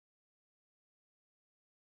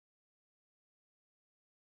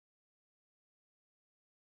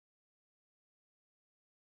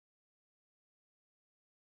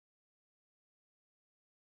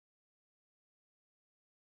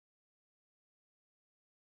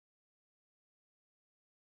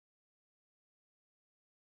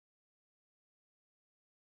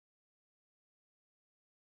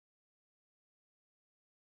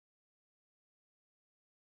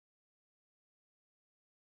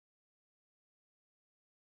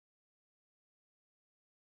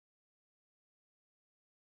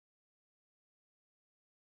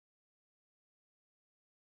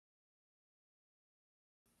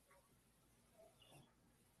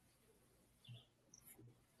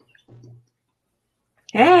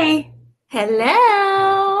Hey,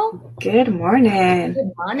 Hello. good morning.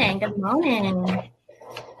 Good morning. Good morning.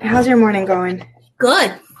 How's your morning going?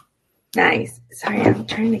 Good. Nice. Sorry, I'm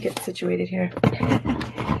trying to get situated here.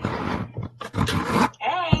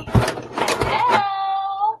 Hey.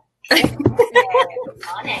 Hello. Good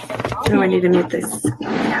morning. Oh, I need to mute this.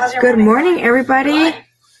 Good morning, everybody. Good.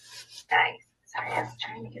 Nice. Sorry, I'm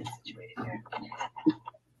trying to get situated here.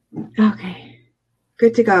 Okay.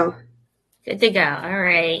 Good to go. Good to go. All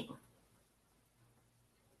right.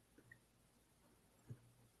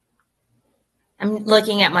 I'm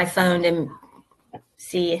looking at my phone to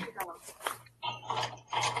see.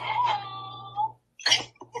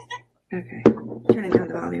 Okay. Turning down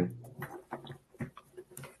the volume.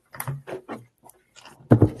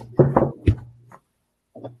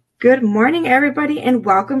 Good morning, everybody, and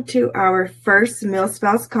welcome to our first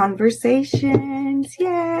Milspouse Conversations.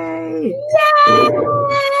 Yay! Yay!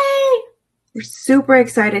 We're super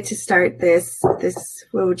excited to start this,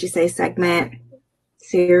 what would you say, segment,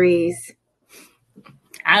 series?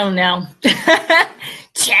 I don't know.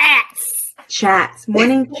 Chats,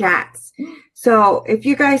 morning chats. So if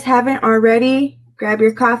you guys haven't already, grab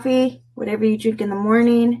your coffee, whatever you drink in the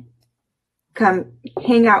morning, come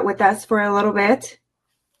hang out with us for a little bit.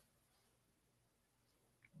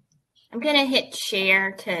 I'm going to hit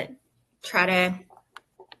share to try to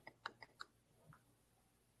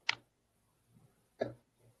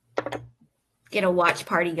get a watch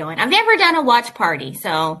party going. I've never done a watch party,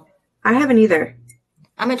 so I haven't either.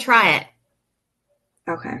 I'm going to try it.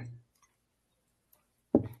 Okay.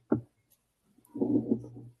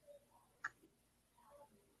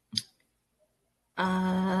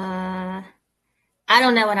 I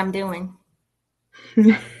don't know what I'm doing.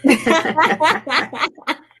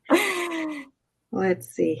 Let's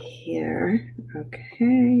see here.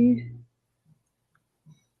 Okay.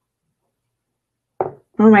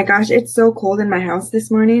 Oh my gosh, it's so cold in my house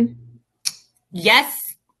this morning. Yes.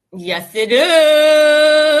 Yes, it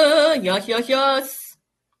is. Yes.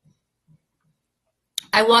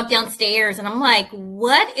 I walked downstairs and I'm like,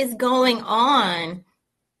 what is going on?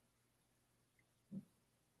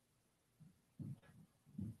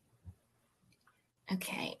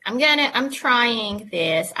 Okay, I'm trying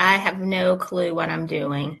this. I have no clue what I'm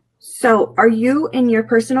doing. So are you in your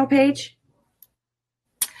personal page?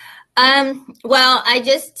 Well, I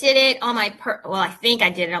just did it on my I think I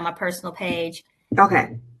did it on my personal page.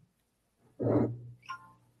 Okay.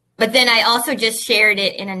 But then I also just shared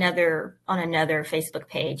it on another Facebook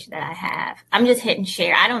page that I have. I'm just hitting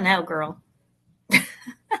share. I don't know, girl.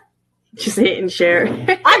 Just hit and share.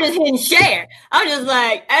 I'm just hitting share. I'm just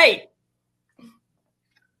like, hey.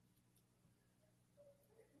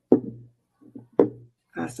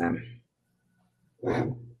 Awesome.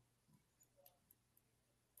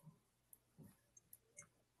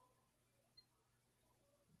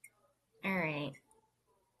 All right.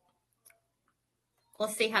 We'll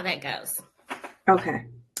see how that goes. Okay.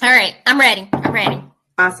 All right. I'm ready.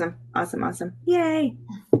 Awesome. Yay.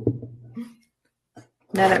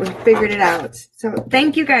 Now that we've figured it out. So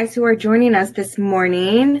thank you guys who are joining us this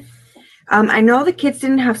morning. I know the kids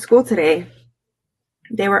didn't have school today.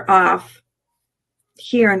 They were off.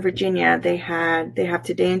 Here in Virginia, they have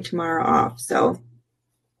today and tomorrow off. So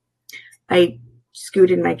I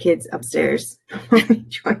scooted my kids upstairs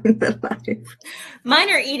joining the live. Mine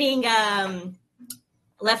are eating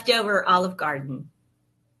leftover Olive Garden.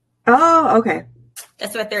 Oh, okay.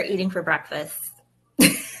 That's what they're eating for breakfast.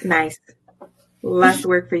 Nice. Less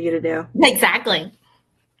work for you to do. Exactly.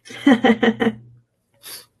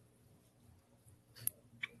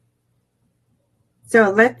 So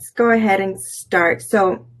let's go ahead and start.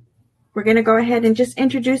 So we're going to go ahead and just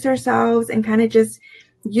introduce ourselves and kind of just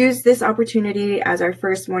use this opportunity as our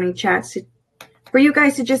first morning chat for you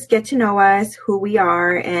guys to just get to know us, who we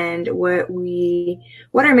are, and what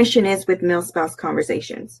our mission is with Milspouse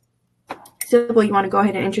Conversations. Sybil, you want to go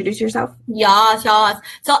ahead and introduce yourself? Yes.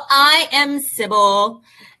 So I am Sybil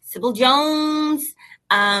Jones.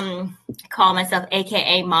 I call myself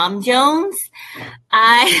AKA Mom Jones.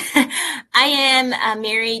 I am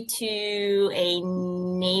married to a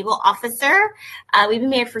naval officer. We've been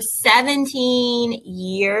married for 17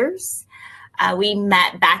 years. We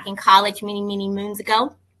met back in college many moons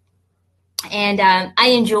ago. And I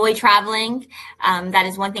enjoy traveling. That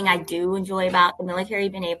is one thing I do enjoy about the military,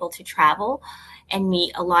 being able to travel and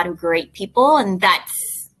meet a lot of great people. And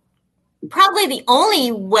that's probably the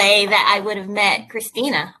only way that I would have met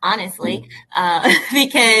Christina, honestly,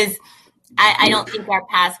 because I don't think our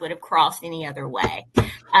paths would have crossed any other way.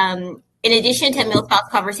 In addition to Milspouse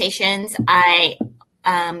Conversations, I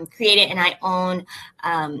created and I own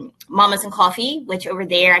Mamas and Coffee, which over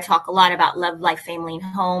there I talk a lot about love, life, family, and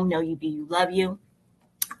home. Know you, be you, love you.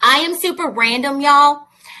 I am super random, y'all.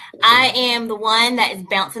 I am the one that is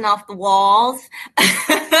bouncing off the walls.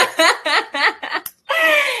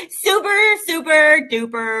 Super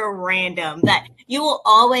duper random. That you will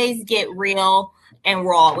always get real and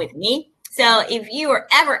raw with me. So if you are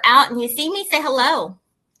ever out and you see me, say hello.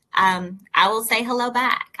 I will say hello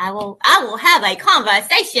back. I will have a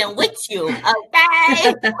conversation with you.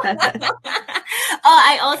 Okay.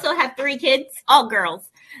 I also have 3 kids, all girls.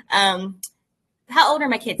 How old are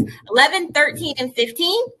my kids? 11, 13, and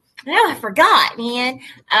 15. Oh, I forgot, man.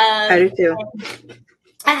 I do too.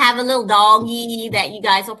 I have a little doggy that you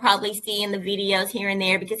guys will probably see in the videos here and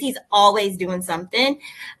there because he's always doing something.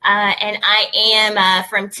 And I am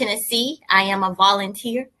from Tennessee. I am a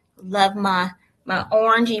volunteer. Love my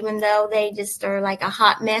orange, even though they just are like a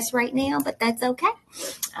hot mess right now, but that's okay.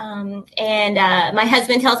 And my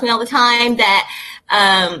husband tells me all the time that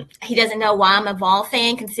he doesn't know why I'm a Vol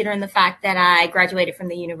fan, considering the fact that I graduated from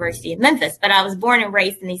the University of Memphis, but I was born and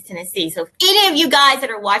raised in East Tennessee. So if any of you guys that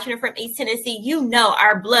are watching are from East Tennessee, you know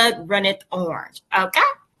our blood runneth orange. Okay?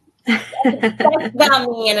 That's about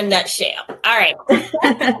me in a nutshell. All right.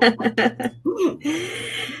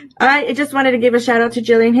 I just wanted to give a shout out to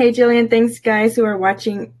Jillian. Hey, Jillian, thanks, guys, who are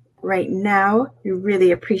watching right now. We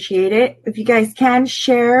really appreciate it. If you guys can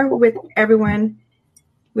share with everyone,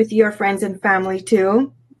 with your friends and family,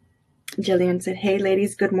 too. Jillian said, hey,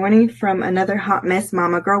 ladies, good morning from another hot mess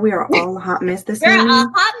mama. Girl, we are all a hot mess this morning. Girl,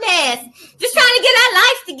 a hot mess. Just trying to get our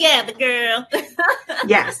life together, girl.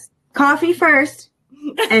 Yes. Coffee first,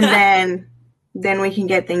 and then we can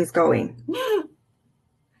get things going.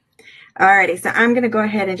 Alrighty, so I'm going to go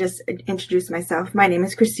ahead and just introduce myself. My name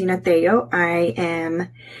is Christina Theo. I am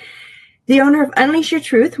the owner of Unleash Your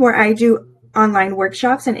Truth, where I do online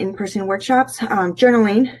workshops and in-person workshops,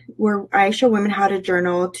 journaling, where I show women how to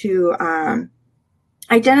journal to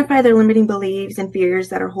identify their limiting beliefs and fears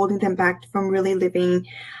that are holding them back from really living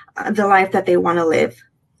the life that they want to live.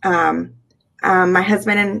 My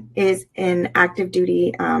husband is in active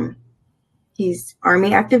duty. He's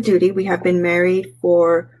Army active duty. We have been married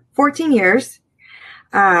for 14 years.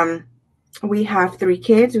 We have 3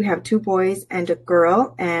 kids. We have 2 boys and a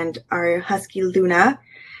girl, and our husky Luna.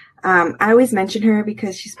 I always mention her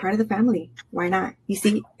because she's part of the family. Why not? You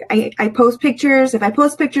see, I post pictures. If I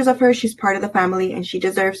post pictures of her, she's part of the family, and she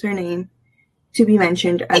deserves her name to be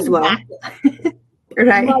mentioned as well.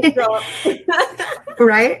 Right?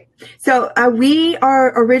 Right? So we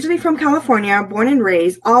are originally from California, born and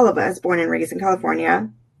raised, all of us born and raised in California.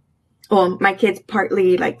 Well, my kids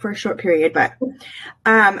partly, like, for a short period, but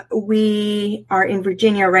we are in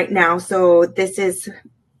Virginia right now. So this is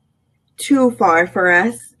too far for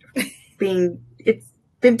us. It's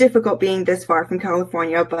been difficult being this far from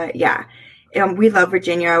California, but yeah, we love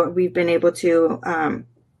Virginia. We've been able to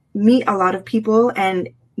meet a lot of people and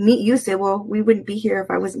meet you, Sybil. We wouldn't be here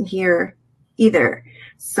if I wasn't here either.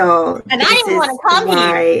 So and this I didn't want to come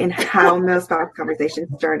why here. And how Milspouse Conversations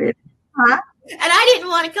started. Huh? And I didn't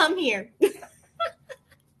want to come here.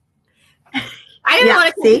 I didn't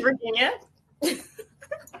want to come to Virginia.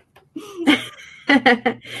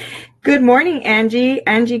 Good morning, Angie.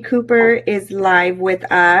 Angie Cooper is live with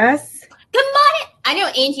us. Good morning. I know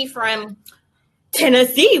Angie from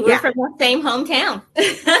Tennessee. We're from the same hometown.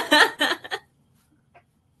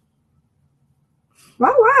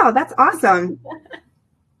 Wow, that's awesome.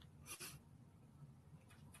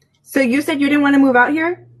 So you said you didn't want to move out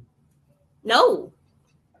here? No.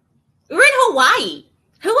 We're in Hawaii.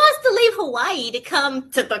 Who wants to leave Hawaii to come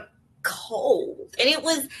to the cold? And it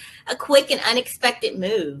was a quick and unexpected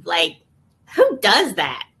move. Like, who does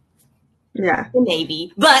that? Yeah.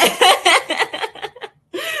 Maybe. But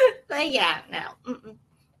yeah, no. Mm-mm.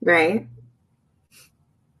 Right.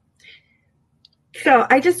 So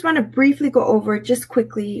I just want to briefly go over just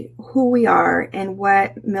quickly who we are and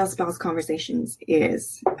what Milspouse Conversations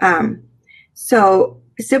is. So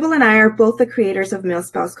Sybil and I are both the creators of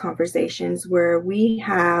Milspouse Conversations, where we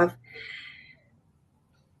have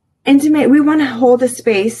we want to hold a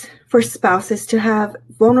space for spouses to have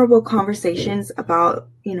vulnerable conversations about,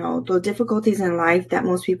 the difficulties in life that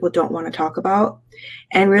most people don't want to talk about,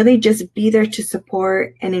 and really just be there to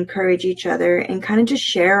support and encourage each other and kind of just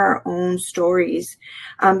share our own stories,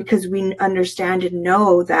 because we understand and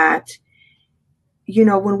know that,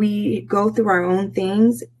 when we go through our own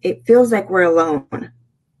things, it feels like we're alone.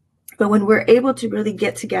 But when we're able to really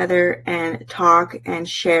get together and talk and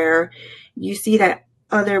share, you see that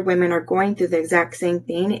other women are going through the exact same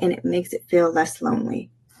thing, and it makes it feel less lonely.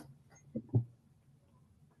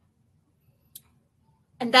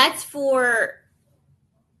 And that's for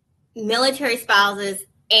military spouses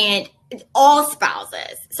and all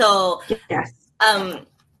spouses. So, yes.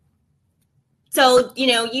 So,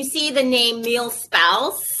 you see the name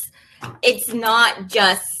Milspouse. It's not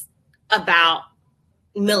just about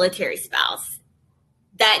military spouse.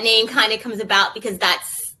 That name kind of comes about because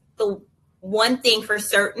that's the one thing for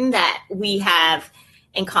certain that we have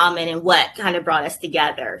in common and what kind of brought us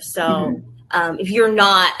together. So if you're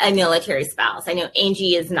not a military spouse, I know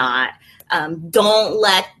Angie is not, don't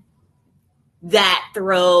let that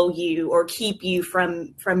throw you or keep you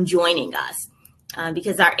from joining us.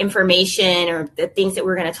 Because our information or the things that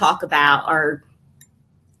we're going to talk about are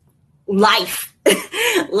life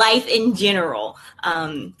in general.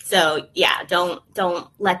 So yeah, don't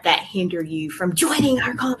let that hinder you from joining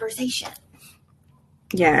our conversation.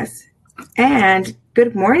 Yes. And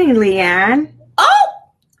good morning, Leanne. Oh,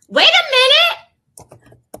 wait a minute.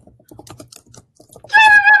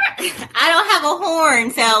 I don't have a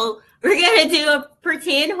horn, so we're going to do a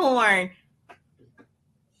pretend horn.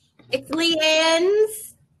 It's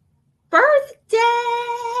Leanne's birthday.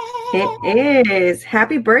 It is.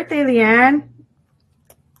 Happy birthday, Leanne.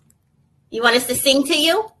 You want us to sing to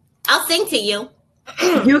you? I'll sing to you.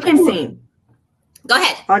 You can sing. Go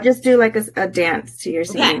ahead. I'll just do like a dance to your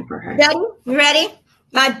singing for her. Ready? You ready?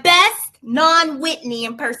 My best non-Whitney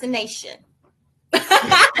impersonation.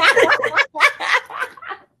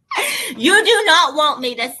 You do not want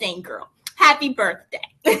me to sing, girl. Happy birthday.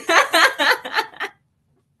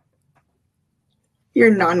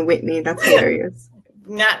 You're non-Whitney. That's hilarious.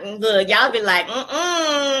 Not look, y'all be like,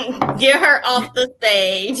 get her off the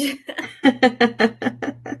stage.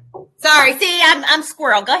 Sorry, see, I'm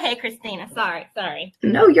squirrel. Go ahead, Christina. Sorry.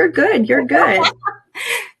 No, you're good. You're good.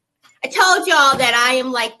 I told y'all that I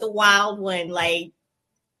am like the wild one, like.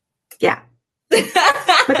 Yeah.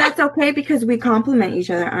 But that's okay because we complement each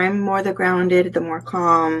other. I'm more the grounded, the more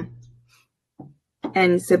calm.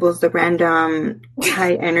 And Sybil's the random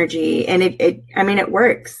high energy. And it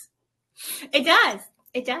works. It does.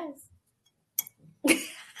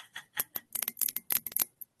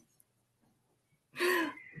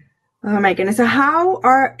 Oh my goodness. So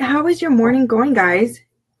how is your morning going, guys?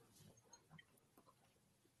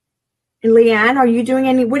 And Leanne,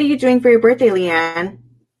 what are you doing for your birthday, Leanne?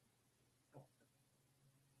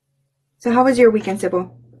 So how was your weekend,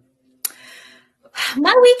 Sybil?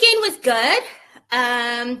 My weekend was good.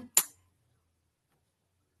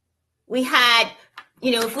 We had,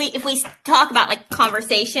 if we talk about like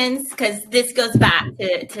conversations, because this goes back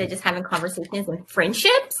to just having conversations and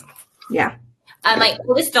friendships. Yeah. My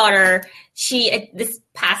oldest daughter, this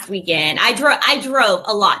past weekend, I drove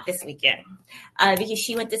a lot this weekend because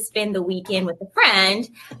she went to spend the weekend with a friend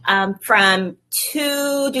from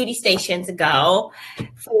 2 duty stations ago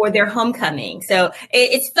for their homecoming. So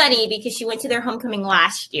it's funny because she went to their homecoming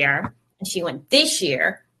last year and she went this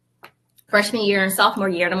year, freshman year and sophomore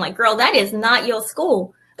year. And I'm like, girl, that is not your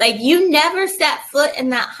school. Like, you never set foot in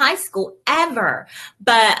that high school ever.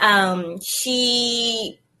 But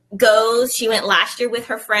she went last year with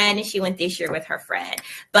her friend and she went this year with her friend.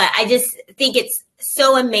 But I just think it's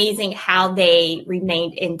so amazing how they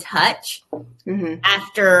remained in touch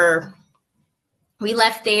after we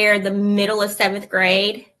left there the middle of 7th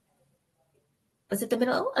grade. Was it the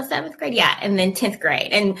middle of 7th grade? Yeah. And then 10th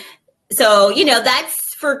grade. And so,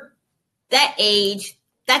 that's for that age,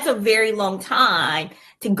 that's a very long time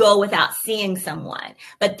to go without seeing someone.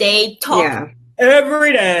 But they talk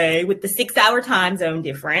every day with the 6-hour time zone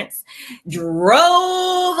difference,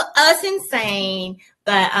 drove us insane.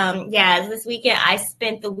 But this weekend, I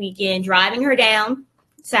spent the weekend driving her down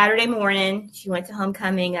Saturday morning. She went to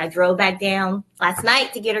homecoming. I drove back down last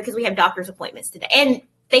night to get her because we have doctor's appointments today. And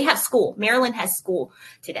they have school. Maryland has school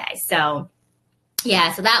today. So,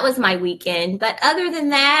 so that was my weekend. But other than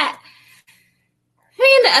that,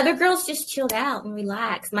 the other girls just chilled out and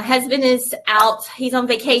relaxed. My husband is out. He's on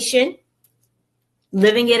vacation,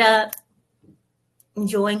 living it up,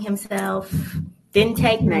 enjoying himself. Didn't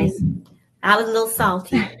take me. I was a little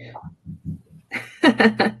salty.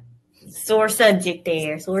 Sore subject,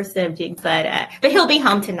 but he'll be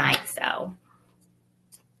home tonight. So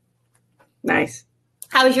nice.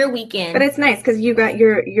 How was your weekend? But it's nice because you got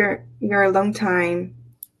your alone time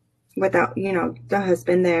without the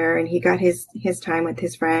husband there, and he got his time with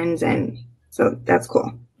his friends, and so that's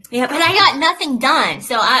cool. Yeah, but I got nothing done,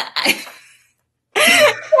 so so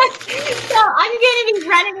I'm going to be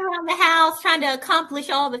running around the house trying to accomplish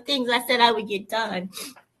all the things I said I would get done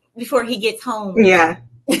before he gets home. Yeah.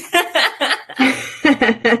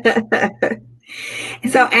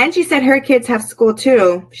 So Angie said her kids have school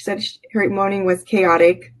too. She said her morning was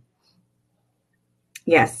chaotic.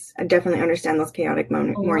 Yes, I definitely understand those chaotic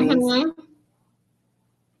mornings. Mm-hmm.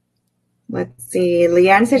 Let's see.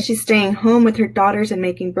 Leanne said she's staying home with her daughters and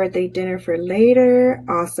making birthday dinner for later.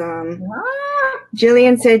 Awesome. Ah.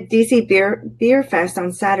 Jillian said DC Beer Fest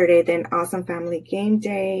on Saturday, then awesome family game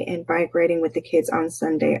day and bike riding with the kids on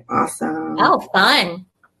Sunday. Awesome. Oh, fun.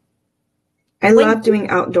 I love doing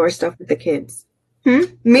outdoor stuff with the kids.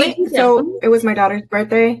 Me? So it was my daughter's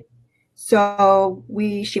birthday. So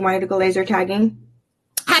she wanted to go laser tagging.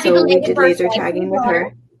 So we did laser tagging with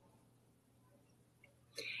her.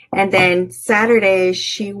 And then Saturday,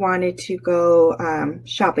 she wanted to go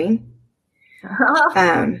shopping.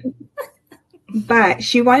 But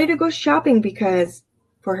she wanted to go shopping because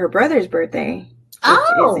for her brother's birthday,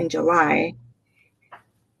 which is in July,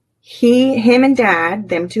 him and Dad,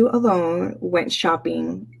 them two alone, went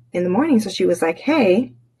shopping in the morning. So she was like,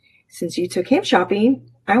 hey, since you took him shopping,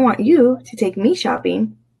 I want you to take me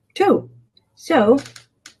shopping too. So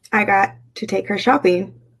I got to take her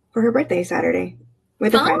shopping for her birthday Saturday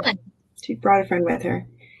with a friend. She brought a friend with her.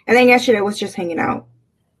 And then yesterday was just hanging out.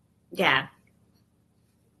 Yeah.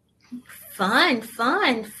 Fun.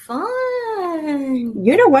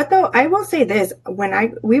 You know what though? I will say this.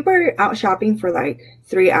 We were out shopping for like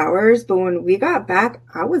 3 hours, but when we got back,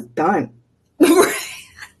 I was done.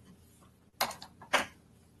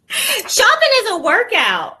 Shopping is a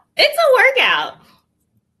workout. It's a workout.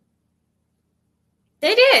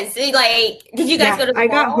 It is. Like, did you guys go to the mall? I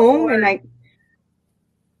got home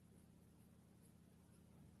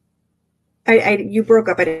and you broke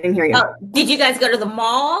up. I didn't hear you. Oh, did you guys go to the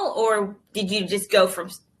mall or did you just go from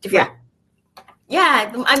different?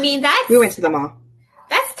 Yeah. I mean, we went to the mall.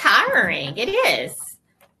 That's tiring. It is.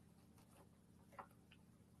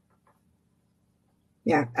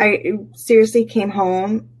 Yeah. I seriously came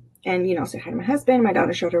home and, said hi to my husband. My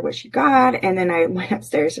daughter showed her what she got. And then I went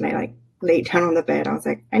upstairs and I laid down on the bed. I was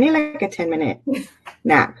like, I need like a 10-minute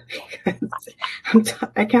nap because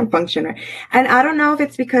I can't function. And I don't know if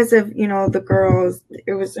it's because of, the girls,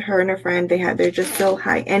 it was her and her friend. They're just so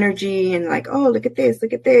high energy and like, oh, look at this.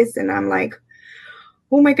 And I'm like,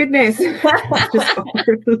 oh my goodness. Just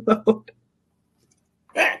overload.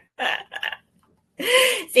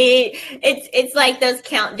 See, it's like those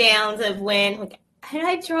countdowns of when, like, can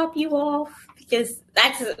I drop you off? Because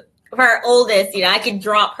that's for our oldest, I could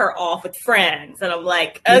drop her off with friends. And I'm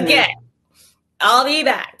like, okay, I'll be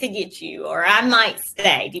back to get you. Or I might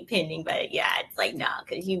stay, depending. But yeah, it's like, no,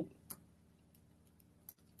 because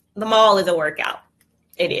the mall is a workout.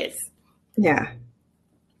 It is. Yeah.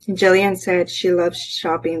 Jillian said she loves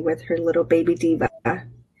shopping with her little baby diva.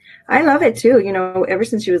 I love it too. Ever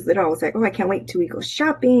since she was little, I was like, oh, I can't wait till we go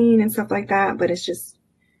shopping and stuff like that. But it's just,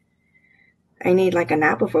 I need like a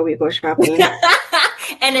nap before we go shopping.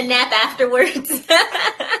 And a nap afterwards.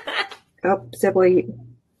 Oh, Sybil.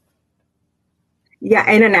 Yeah,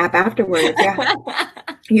 and a nap afterwards. Yeah.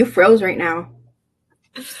 You froze right now.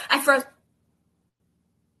 I froze.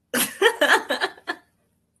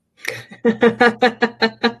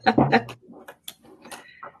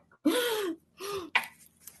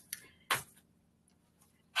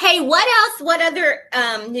 Hey, what else? What other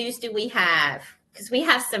news do we have? Because we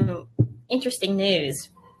have some interesting news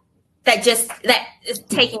that is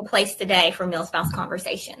taking place today for Milspouse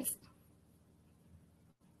Conversations.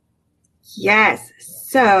 Yes.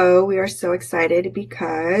 So we are so excited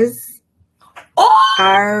because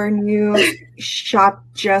our new shop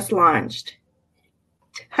just launched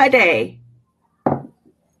today.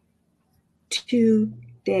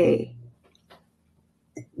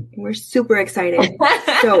 We're super excited.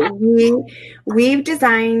 So we've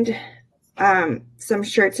designed some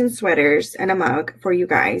shirts and sweaters and a mug for you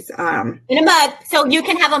guys. And a mug, so you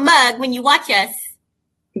can have a mug when you watch us.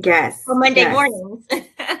 Yes. For Monday mornings.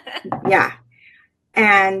 Yeah.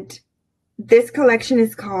 And this collection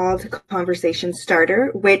is called Conversation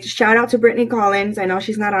Starter, which shout out to Brittany Collins. I know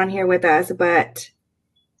she's not on here with us, but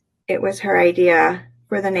it was her idea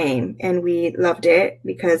for the name. And we loved it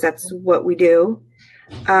because that's what we do,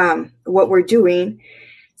 what we're doing.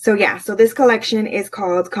 So yeah, so this collection is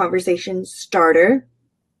called Conversation Starter.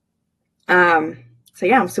 So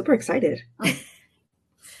yeah, I'm super excited.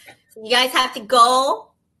 You guys have to go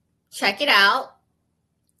check it out.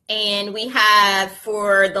 And we have,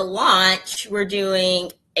 for the launch, we're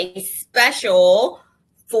doing a special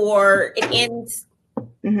for, it ends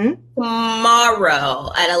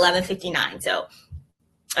tomorrow at 11:59. So,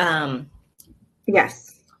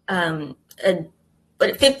 yes.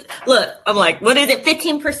 But look, I'm like, what is it?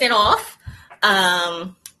 15% off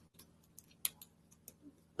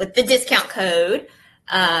with the discount code.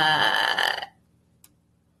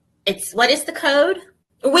 What is the code?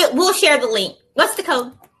 We'll share the link What's the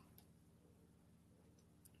code?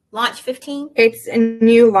 Launch 15? It's a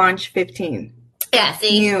new launch 15. Yeah,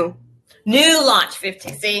 see? New launch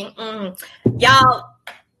 15. See? Y'all,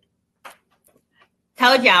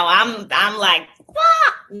 told y'all, I'm like,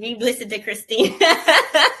 ah! You listen to Christine.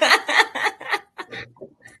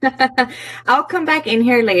 I'll come back in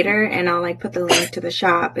here later and I'll like put the link to the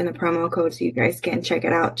shop and the promo code so you guys can check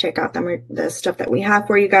it out. Check out the stuff that we have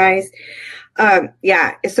for you guys.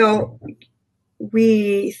 Yeah, so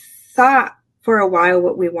we thought for a while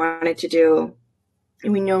what we wanted to do,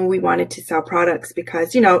 and we know we wanted to sell products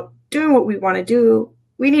because, doing what we want to do,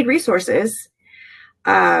 we need resources.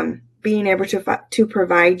 Being able to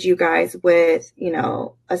provide you guys with,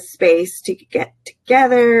 a space to get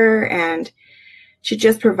together and to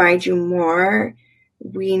just provide you more,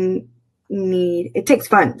 it takes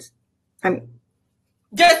funds.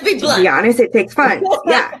 Just be blunt. To be honest, it takes funds.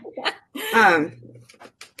 Yeah.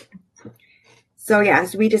 So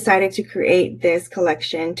yes, we decided to create this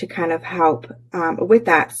collection to kind of help with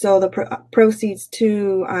that. So the proceeds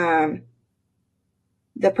to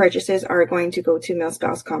the purchases are going to go to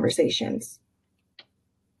Milspouse Conversations.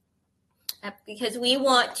 Because we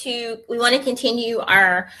want to continue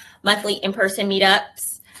our monthly in-person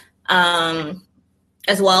meetups,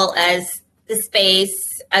 as well as the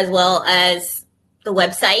space, as well as the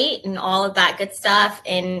website and all of that good stuff.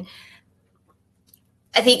 And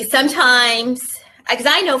I think sometimes, because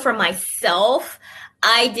I know for myself,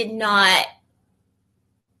 I did not,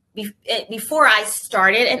 before I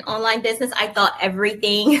started an online business, I thought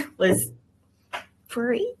everything was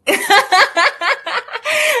free.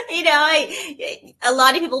 A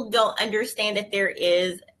lot of people don't understand that there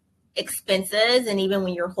is expenses, and even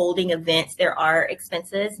when you're holding events, there are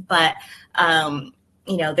expenses, but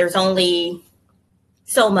there's only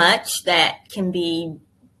so much that can be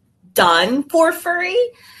done for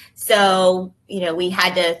free. So, we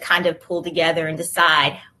had to kind of pull together and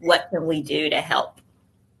decide what can we do to help.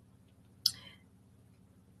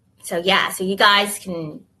 So you guys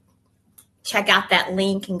can check out that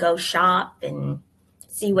link and go shop and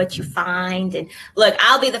see what you find. And look,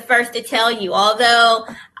 I'll be the first to tell you, although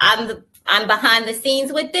I'm behind the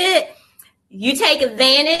scenes with it, you take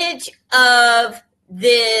advantage of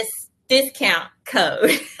this discount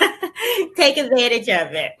code. Take advantage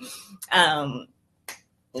of it.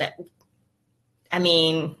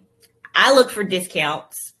 I look for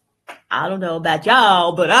discounts. I don't know about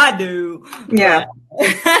y'all, but I do. Yeah.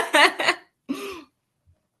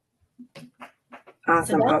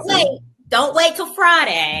 Awesome. So don't wait till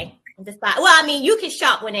Friday. Decide. Well, you can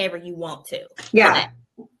shop whenever you want to. Yeah.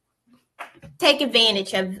 Take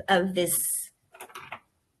advantage of this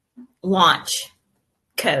launch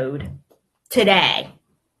code today.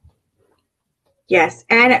 Yes.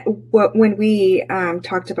 And when we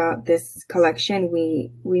talked about this collection,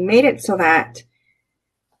 we made it so that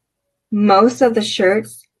most of the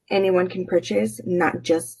shirts anyone can purchase, not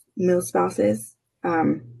just Milspouses.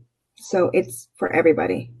 So it's for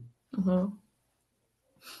everybody. Mm-hmm.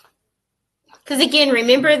 Because again,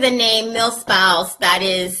 remember the name Milspouse.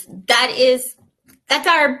 That's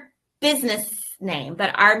our business name,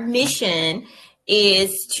 but our mission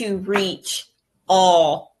is to reach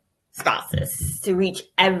all spouses, to reach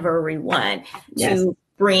everyone, yes, to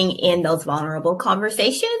bring in those vulnerable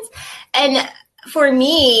conversations. And for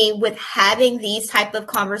me, with having these type of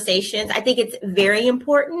conversations, I think it's very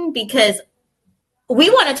important because we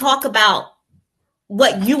want to talk about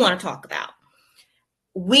what you want to talk about.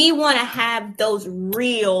 We want to have those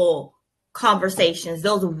real conversations,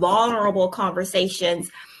 those vulnerable conversations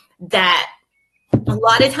that a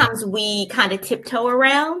lot of times we kind of tiptoe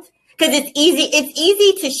around because it's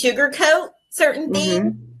easy to sugarcoat certain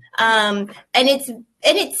things. Mm-hmm. And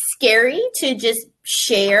it's scary to just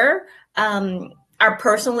share our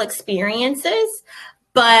personal experiences,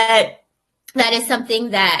 but that is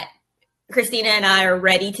something that Christina and I are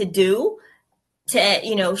ready to do,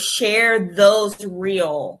 to, share those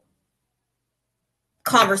real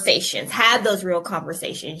conversations, have those real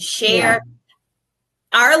conversations, share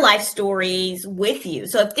our life stories with you.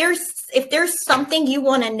 So if there's something you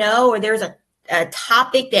want to know, or there's a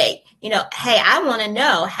topic that, hey, I want to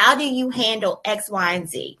know, how do you handle X, Y, and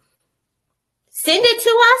Z? Send it to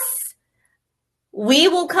us. We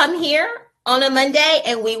will come here on a Monday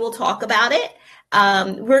and we will talk about it.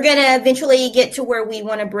 We're going to eventually get to where we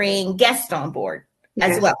want to bring guests on board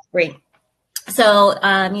as well. Great. So,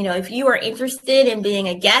 if you are interested in being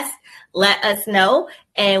a guest, let us know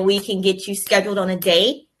and we can get you scheduled on a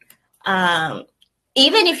date.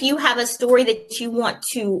 Even if you have a story that you want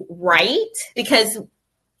to write, because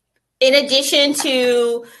in addition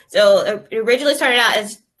to, so it originally started out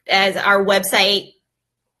as as our website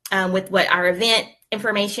with what our event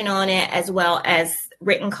information on it, as well as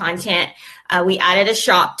written content. We added a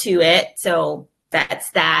shop to it. So that's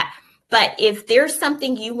that. But if there's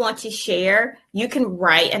something you want to share, you can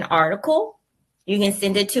write an article. You can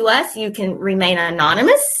send it to us. You can remain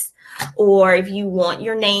anonymous. Or if you want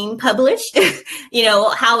your name published,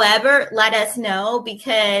 however, let us know,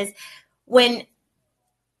 because when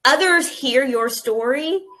others hear your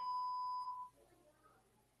story,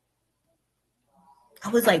 I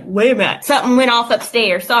was like, wait a minute, something went off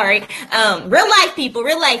upstairs. Sorry. Real life people,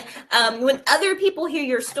 real life. When other people hear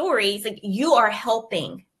your stories, like, you are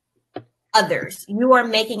helping others. You are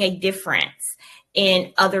making a difference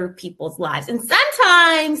in other people's lives. And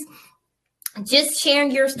sometimes just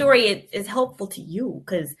sharing your story is helpful to you,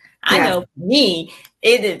 because I know for me,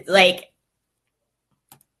 it is like,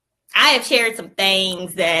 I have shared some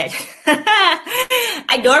things that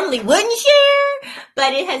I normally wouldn't share,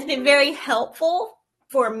 but it has been very helpful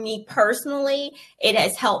for me personally. It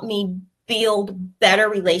has helped me build better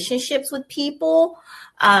relationships with people.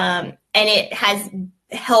 And it has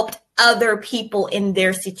helped other people in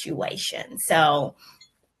their situation. So,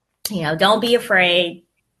 don't be afraid.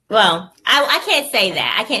 Well, I can't say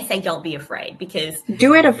that. I can't say don't be afraid, because...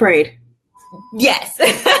 Do it afraid. Yes.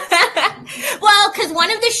 Well, because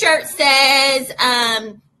one of the shirts says,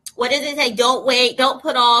 what does it say? Don't wait. Don't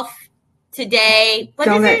put off today.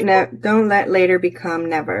 Don't let later become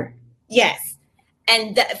never. Yes.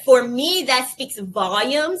 And for me, that speaks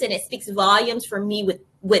volumes, and it speaks volumes for me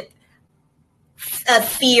with a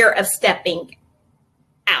fear of stepping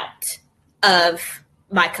out of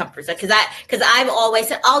my comfort zone, because I've always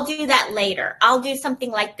said, I'll do that later. I'll do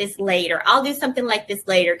something like this later. I'll do something like this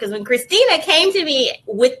later. Because when Christina came to me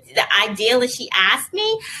with the ideal and she asked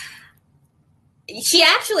me, she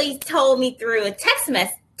actually told me through a text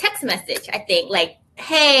message, I think, like,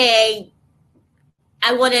 hey,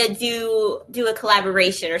 I want to do a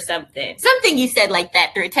collaboration or something. Something you said like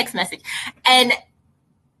that through a text message. And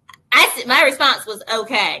my response was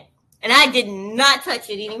okay. And I did not touch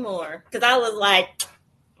it anymore, because I was like,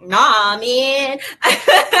 nah, man.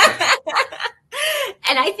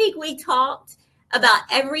 And I think we talked about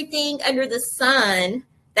everything under the sun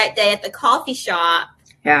that day at the coffee shop.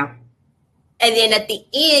 Yeah. And then at the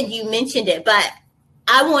end, you mentioned it, but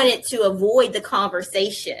I wanted to avoid the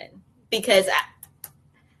conversation, because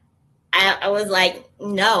I was like,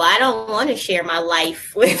 no, I don't want to share my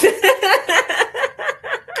life with.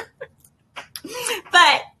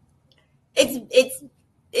 But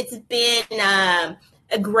it's been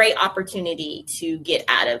a great opportunity to get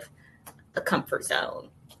out of a comfort zone.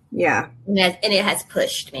 Yeah. And it has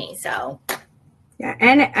pushed me. So. Yeah.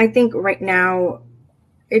 And I think right now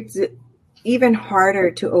it's even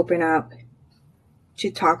harder to open up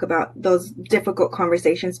to talk about those difficult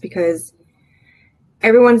conversations, because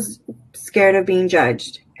everyone's scared of being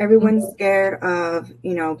judged. Everyone's scared of,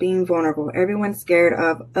 being vulnerable. Everyone's scared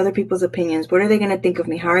of other people's opinions. What are they going to think of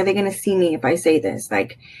me? How are they going to see me if I say this?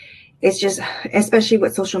 Like, it's just, especially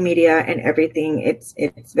with social media and everything, it's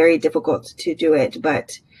very difficult to do it.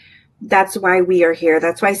 But that's why we are here.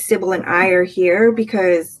 That's why Sybil and I are here,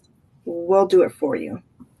 because we'll do it for you.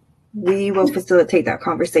 We will facilitate that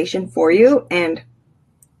conversation for you, and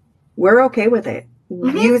we're okay with it.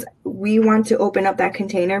 Mm-hmm. We want to open up that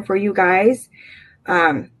container for you guys,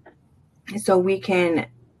 so we can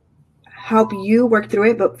help you work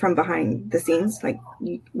through it, but from behind the scenes. Like,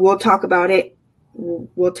 we'll talk about it.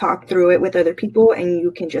 We'll talk through it with other people, and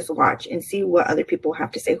you can just watch and see what other people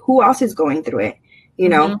have to say. Who else is going through it?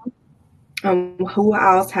 Who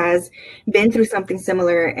else has been through something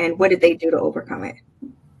similar, and what did they do to overcome it?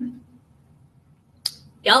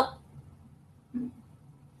 Yep.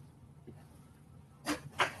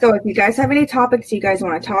 So if you guys have any topics you guys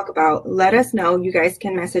want to talk about, let us know. You guys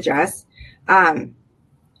can message us.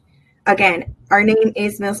 Again, our name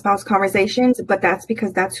is Milspouse Conversations, but that's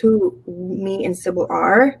because that's who me and Sybil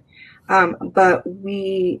are. But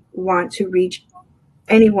we want to reach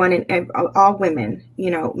anyone and all women,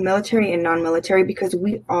 military and non-military, because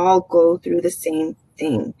we all go through the same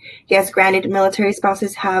thing. Yes, granted, military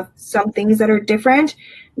spouses have some things that are different,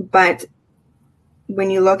 but when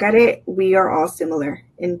you look at it, we are all similar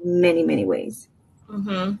in many, many ways.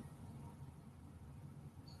 Mm-hmm.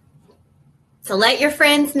 So let your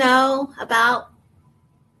friends know about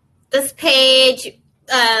this page,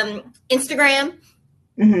 Instagram.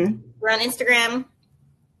 Mm-hmm. We're on Instagram.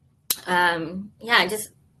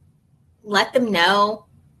 Just let them know.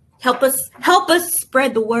 Help us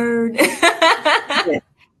spread the word. Yeah.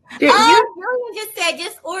 Dude, Julian just said,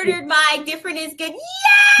 just ordered my different is good. Yay!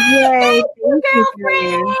 Yay! Thank you,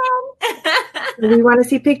 Julian. girlfriend. We want to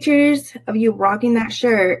see pictures of you rocking that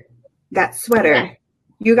shirt, that sweater. Yeah.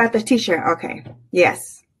 You got the t-shirt. Okay.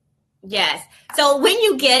 Yes. Yes. So when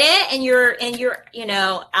you get it and you're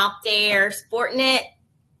out there sporting it,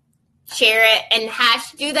 share it and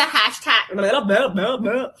do the hashtag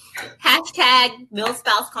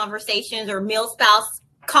Milspouse Conversations or Milspouse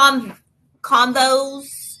combos.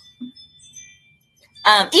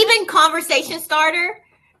 Even conversation starter,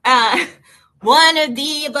 one of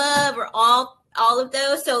the above or all of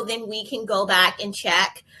those. So then we can go back and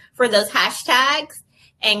check for those hashtags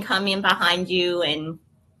and come in behind you and,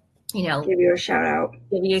 give you a shout out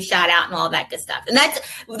and all that good stuff. And that's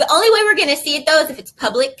the only way we're going to see it, though, is if it's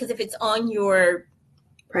public, because if it's on your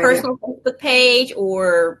personal Facebook page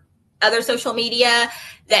or other social media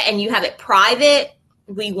and you have it private,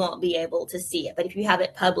 we won't be able to see it. But if you have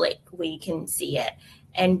it public, we can see it.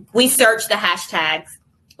 And we search the hashtags.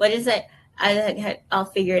 What is it? I'll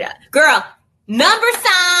figure it out. Girl, #,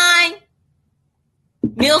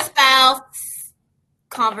 Milspouse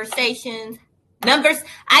Conversations. Numbers.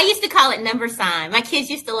 I used to call it #. My kids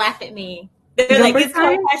used to laugh at me. They're like, it's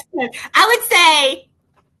called hashtag. I would say,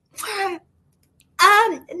 #,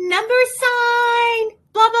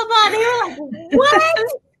 blah, blah, blah. They were like,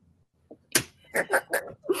 what?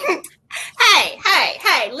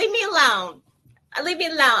 Hey, leave me alone.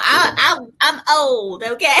 I'm old,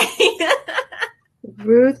 okay?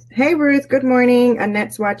 Ruth. Hey, Ruth. Good morning.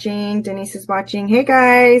 Annette's watching. Denise is watching. Hey,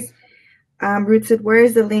 guys. Ruth said, where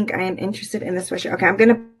is the link? I am interested in the sweatshirt. Okay, I'm going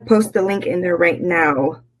to post the link in there right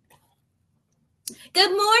now. Good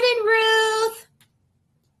morning, Ruth.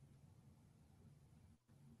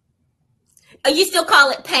 Oh, you still call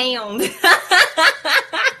it pound.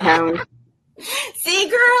 Pound. See,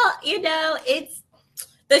 girl, it's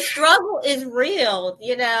the struggle is real.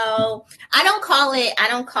 I don't call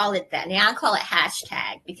it that. Now I call it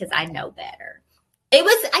hashtag because I know better.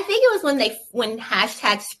 I think it was when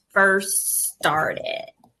hashtags first started.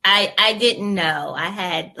 I didn't know. I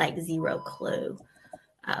had like zero clue.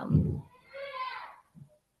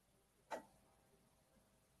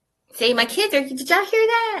 See, my kids did y'all hear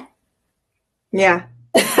that? Yeah.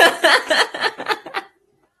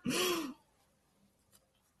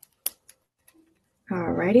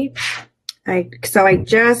 Alrighty. So I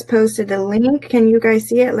just posted the link. Can you guys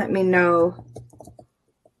see it? Let me know.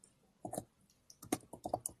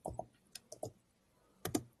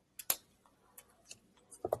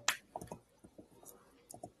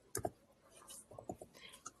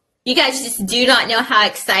 You guys just do not know how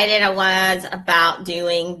excited I was about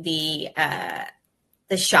doing the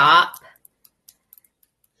shop.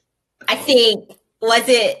 I think was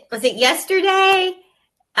it yesterday?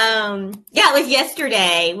 Yeah, it was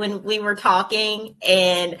yesterday when we were talking,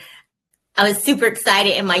 and I was super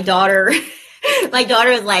excited. And my daughter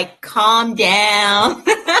was like, "Calm down."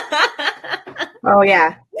 Oh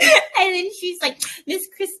yeah. And then she's like, Miss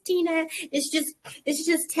Christina, it's just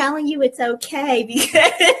telling you it's okay,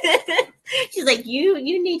 because she's like, you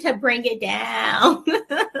need to bring it down.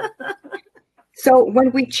 So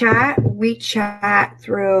when we chat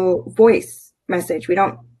through voice message. We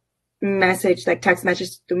don't message like text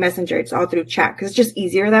message through Messenger. It's all through chat because it's just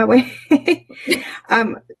easier that way.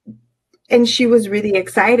 And she was really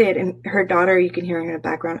excited, and her daughter, you can hear her in the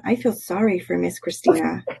background. I feel sorry for Miss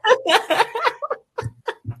Christina.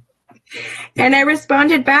 And I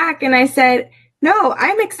responded back and I said, no,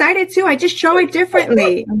 I'm excited too. I just show it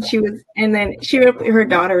differently. And then her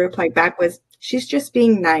daughter replied back was, she's just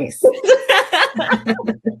being nice.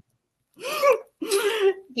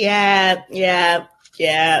 Yeah.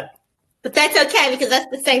 But that's okay, because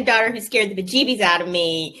that's the same daughter who scared the bejeebies out of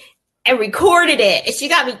me and recorded it. And she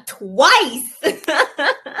got me twice.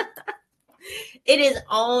 It is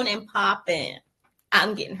on and popping.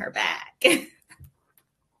 I'm getting her back.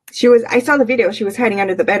 I saw the video. She was hiding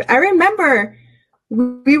under the bed. I remember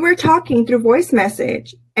we were talking through voice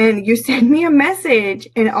message and you sent me a message,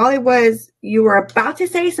 and all it was, you were about to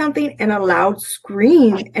say something in a loud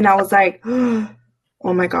scream. And I was like, oh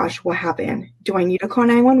my gosh, what happened? Do I need to call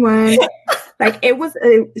 911? Like, it was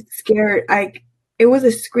scared. It was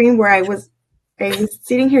a scream where I was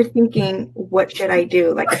sitting here thinking, what should I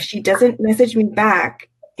do? Like, if she doesn't message me back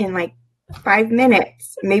in like 5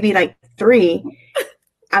 minutes, maybe like 3,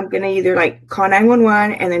 I'm going to either like call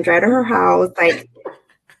 911 and then drive to her house. Like,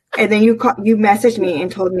 and then you messaged me and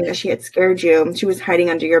told me that she had scared you. She was hiding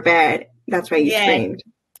under your bed. That's why you screamed.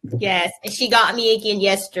 Yes. And she got me again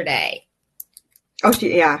yesterday. Oh,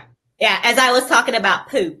 yeah. Yeah. As I was talking about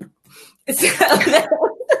poop. So,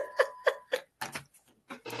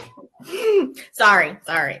 Sorry.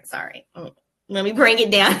 Let me bring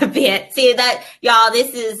it down a bit. See that, y'all,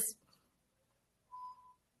 this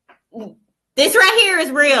right here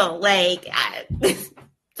is real. Like,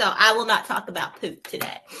 so I will not talk about poop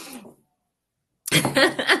today.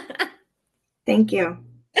 Thank you.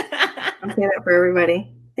 I'll say that for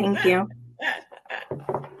everybody. Thank you.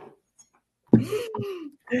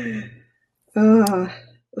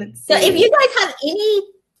 Let's see. So if you guys have any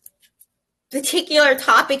particular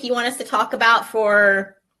topic you want us to talk about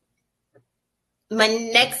for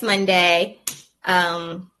next Monday,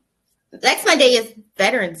 next Monday is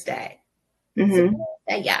Veterans Day. Mm-hmm.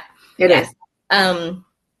 So, yeah. It is.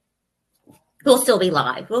 We'll still be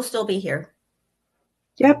live. We'll still be here.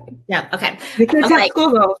 Yep. Yeah. Okay. The kids have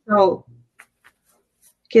school though, so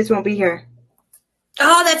kids won't be here.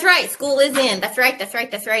 Oh, that's right. School is in. That's right.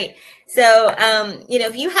 So,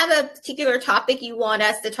 if you have a particular topic you want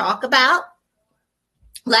us to talk about,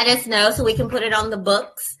 let us know so we can put it on the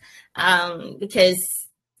books. Because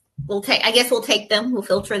we'll take them. We'll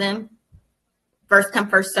filter them. First come,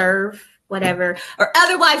 first serve, whatever. Or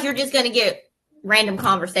otherwise, you're just going to get random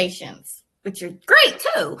conversations, which are great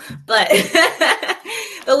too. But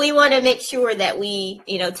but we want to make sure that we,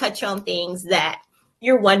 touch on things that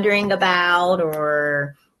you're wondering about,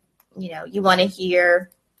 or you want to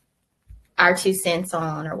hear our 2 cents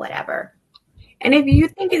on, or whatever. And if you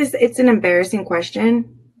think it's an embarrassing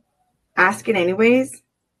question, ask it anyways.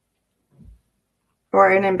 Or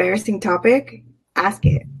an embarrassing topic, ask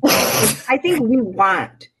it. I think we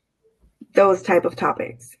want those type of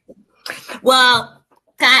topics. Well,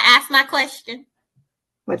 can I ask my question?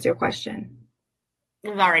 What's your question?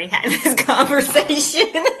 We've already had this conversation.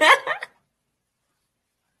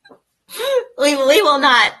 We will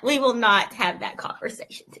not have that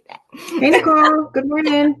conversation today. Hey, Nicole. Good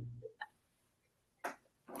morning.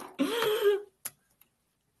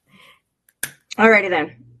 Alrighty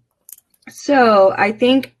then. So I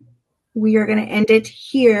think we are going to end it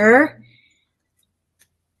here.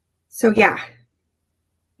 So yeah,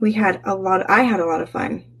 I had a lot of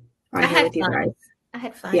fun on here with you guys. I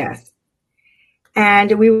had fun. Yes.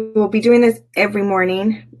 And we will be doing this every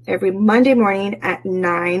Monday morning at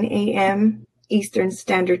 9 a.m. Eastern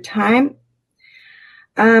Standard Time.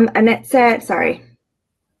 Annette said,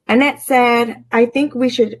 I think we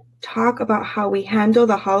should talk about how we handle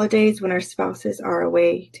the holidays when our spouses are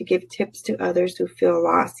away to give tips to others who feel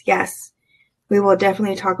lost. Yes, we will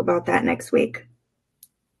definitely talk about that next week.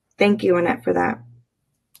 Thank you, Annette, for that.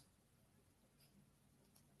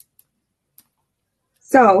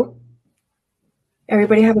 So,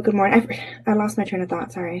 everybody have a good morning. I lost my train of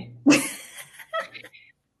thought. Sorry.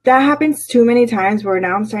 That happens too many times where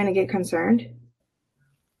now I'm starting to get concerned.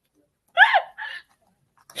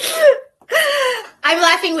 I'm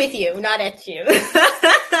laughing with you, not at you.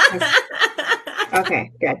 Okay,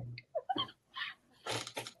 good.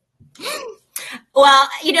 Well,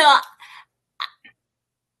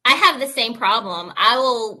 I have the same problem. I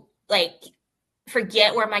will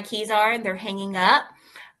forget where my keys are and they're hanging up.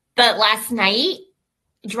 But last night,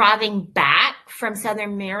 driving back from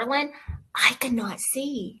Southern Maryland, I could not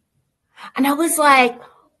see. And I was like,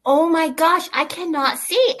 oh my gosh, I cannot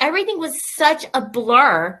see. Everything was such a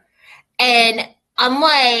blur. And I'm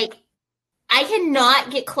like, I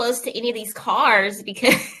cannot get close to any of these cars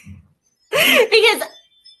because I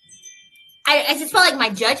just felt like my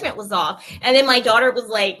judgment was off. And then my daughter was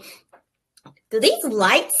like, do these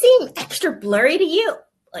lights seem extra blurry to you?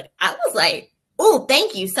 I was like, oh,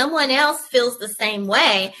 thank you. Someone else feels the same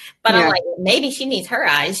way. But yeah. I'm like, maybe she needs her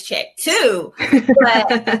eyes checked too.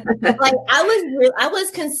 But I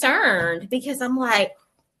was concerned because I'm like,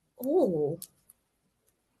 oh,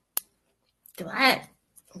 do I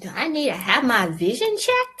need to have my vision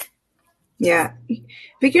checked? Yeah.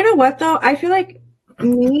 But you know what though? I feel like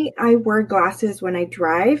I wear glasses when I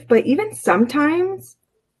drive, but even sometimes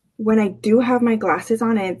when I do have my glasses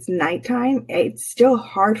on and it's nighttime, it's still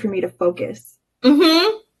hard for me to focus. So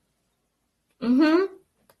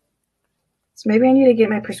maybe I need to get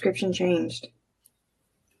my prescription changed.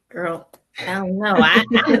 Girl, I don't know. I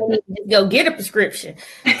need to go get a prescription.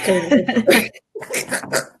 Because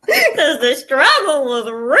the struggle was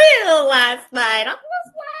real last night. I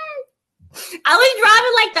was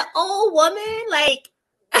driving like the old woman.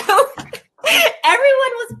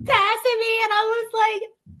 Everyone was passing me and I was like,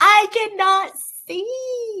 I cannot see.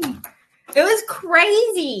 It was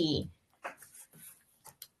crazy.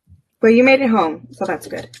 But you made it home, so that's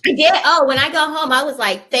good. I did. Oh, when I got home, I was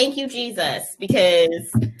like, thank you, Jesus,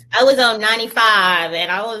 because I was on 95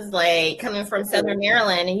 and I was coming from Southern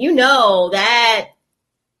Maryland, and that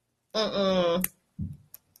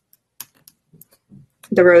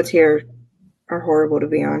The roads here are horrible to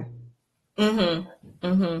be on. Mm-hmm.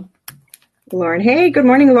 Mm-hmm. Lauren, hey, good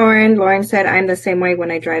morning, Lauren. Lauren said, I'm the same way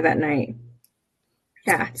when I drive at night.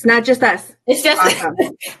 Yeah, it's not just us. It's just awesome.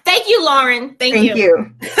 Thank you, Lauren. Thank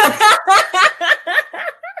you.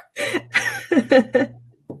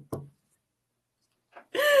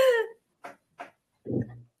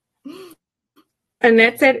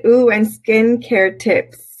 Annette said, ooh, and skincare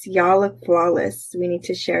tips. Y'all look flawless. We need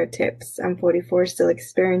to share tips. I'm 44, still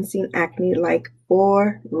experiencing acne, like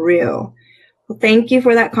for real. Well, thank you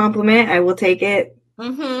for that compliment. I will take it.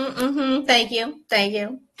 Mm-hmm, mm-hmm. Thank you. Thank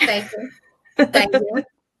you. Thank you. Thank you.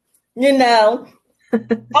 You know,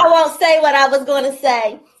 I won't say what I was going to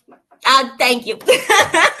say. Thank you.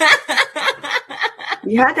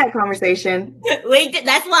 You had that conversation. We did.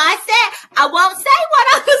 That's why I said I won't say what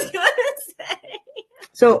I was going to say.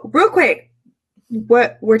 So real quick,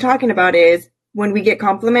 what we're talking about is when we get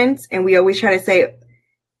compliments and we always try to say,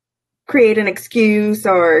 create an excuse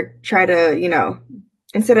or try to, you know,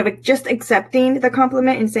 instead of just accepting the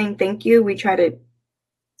compliment and saying thank you, we try to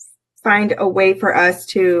find a way for us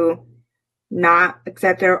to not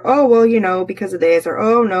accept it, or, oh, well, you know, because of this, or,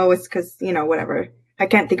 oh, no, it's because, you know, whatever. I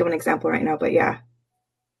can't think of an example right now, but yeah.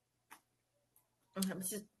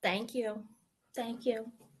 Thank you. Thank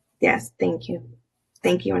you. Yes, thank you.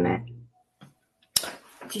 Thank you, Annette.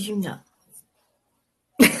 Did you know?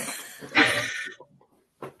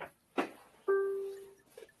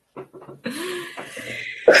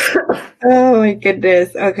 Oh, my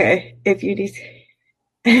goodness. Okay. If you need...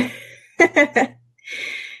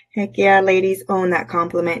 Heck yeah, ladies, own that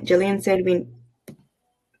compliment. Jillian said we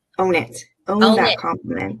own it. Own that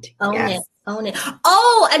compliment. Own it. Own it.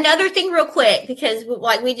 Oh, another thing real quick, because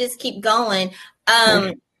like we just keep going.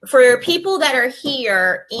 For people that are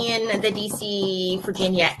here in the DC,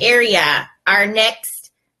 Virginia area, our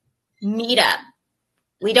next meetup,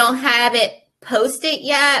 we don't have it posted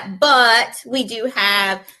yet, but we do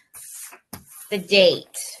have the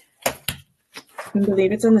date. I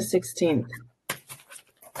believe it's on the 16th.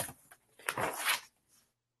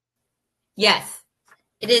 Yes,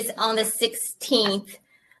 it is on the 16th.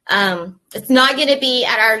 It's not going to be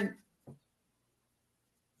at our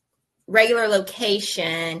regular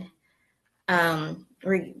location. We're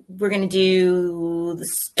going to do the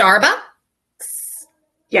Starbucks.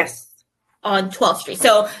 Yes. On 12th Street.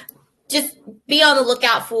 So just be on the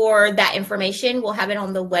lookout for that information. We'll have it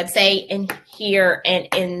on the website and here and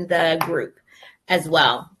in the group as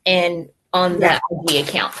well, and on the IG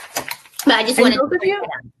account. But I just wanted to bring that up.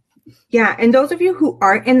 Yeah, and those of you who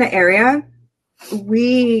aren't in the area,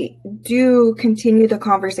 we do continue the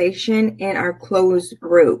conversation in our closed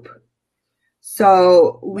group.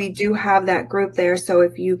 So we do have that group there. So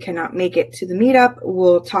if you cannot make it to the meetup,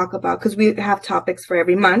 we'll talk about, because we have topics for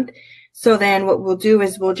every month. So then what we'll do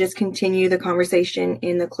is we'll just continue the conversation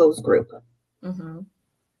in the closed group. Mm-hmm.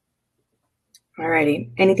 All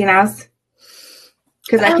righty. Anything else?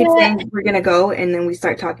 Because I keep saying we're going to go and then we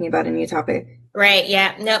start talking about a new topic. Right.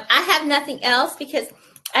 Yeah. No, I have nothing else because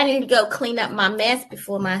I need to go clean up my mess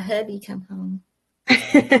before my hubby come home.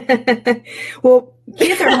 Well,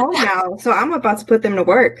 kids are home now, so I'm about to put them to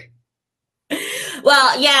work.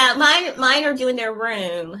 Well, yeah, mine are doing their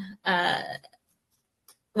room.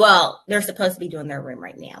 Well, they're supposed to be doing their room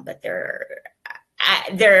right now, but well,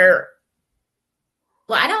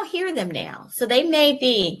 I don't hear them now, so they may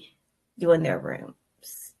be doing their rooms.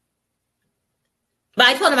 But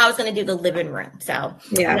I told them I was going to do the living room, so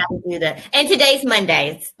yeah, do that. And today's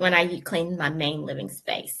Monday; it's when I clean my main living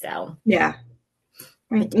space. So yeah,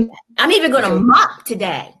 right. I'm even going to mop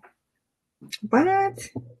today. What?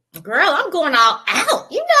 Girl, I'm going all out.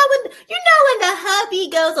 You know when the hubby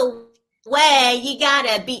goes away, you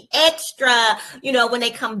gotta be extra. You know when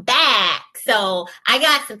they come back. So I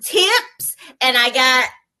got some tips, and I'm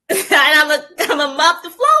gonna mop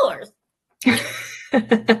the floors.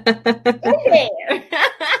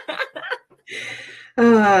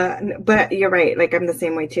 But you're right. Like I'm the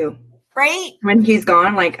same way too. Right? When he's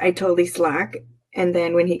gone, like I totally slack, and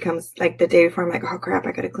then when he comes, like the day before, I'm like, oh crap,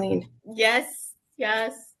 I gotta clean. Yes.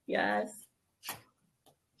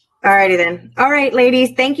 Alrighty then. All right,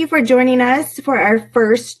 ladies, thank you for joining us for our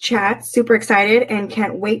first chat. Super excited and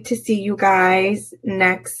can't wait to see you guys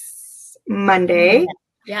next Monday.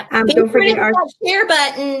 Yeah. Don't forget our share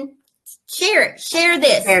button. Share it. Share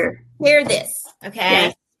this. Share this. Okay.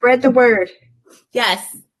 Yes. Spread the word.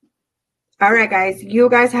 Yes. All right, guys. You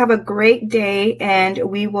guys have a great day, and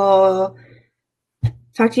we will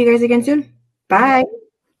talk to you guys again soon. Bye.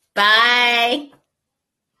 Bye.